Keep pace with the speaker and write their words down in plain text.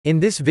In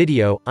this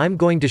video, I'm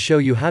going to show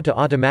you how to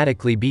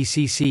automatically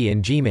BCC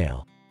in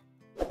Gmail.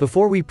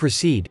 Before we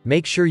proceed,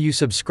 make sure you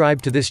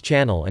subscribe to this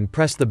channel and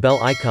press the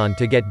bell icon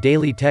to get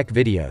daily tech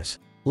videos.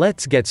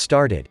 Let's get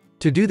started.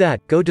 To do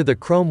that, go to the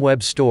Chrome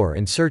Web Store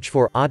and search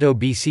for Auto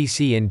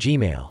BCC in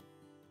Gmail.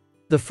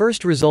 The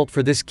first result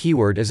for this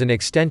keyword is an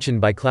extension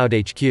by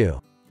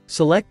CloudHQ.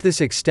 Select this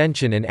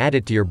extension and add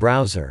it to your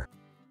browser.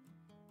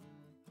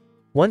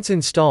 Once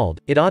installed,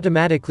 it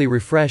automatically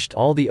refreshed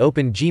all the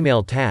open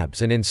Gmail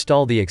tabs and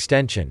install the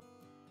extension.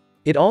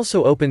 It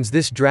also opens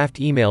this draft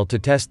email to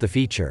test the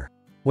feature.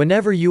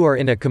 Whenever you are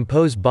in a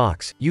compose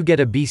box, you get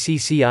a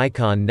BCC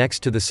icon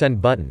next to the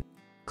send button.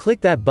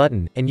 Click that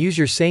button, and use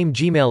your same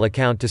Gmail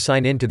account to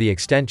sign in to the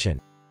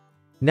extension.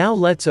 Now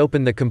let's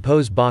open the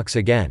compose box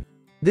again.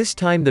 This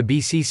time the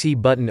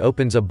BCC button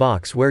opens a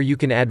box where you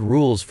can add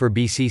rules for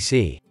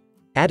BCC.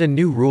 Add a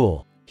new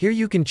rule. Here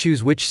you can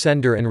choose which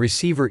sender and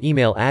receiver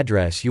email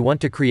address you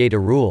want to create a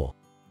rule.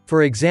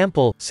 For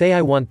example, say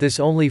I want this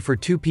only for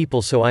 2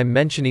 people, so I'm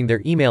mentioning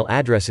their email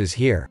addresses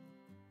here.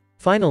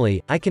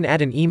 Finally, I can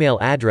add an email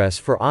address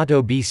for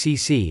Auto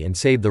BCC and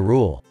save the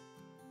rule.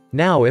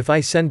 Now if I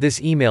send this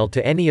email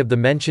to any of the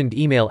mentioned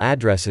email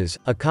addresses,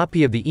 a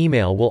copy of the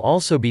email will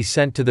also be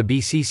sent to the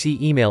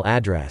BCC email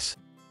address.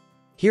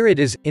 Here it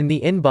is, in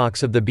the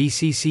inbox of the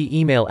BCC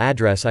email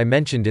address I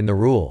mentioned in the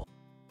rule.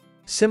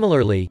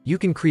 Similarly, you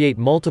can create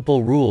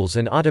multiple rules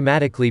and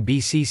automatically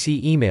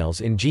BCC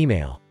emails in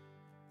Gmail.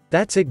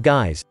 That's it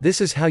guys, this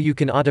is how you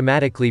can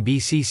automatically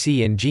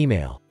BCC in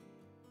Gmail.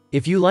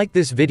 If you like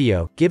this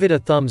video, give it a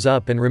thumbs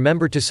up and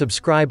remember to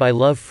subscribe. I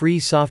love free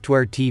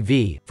software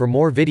TV for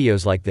more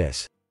videos like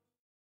this.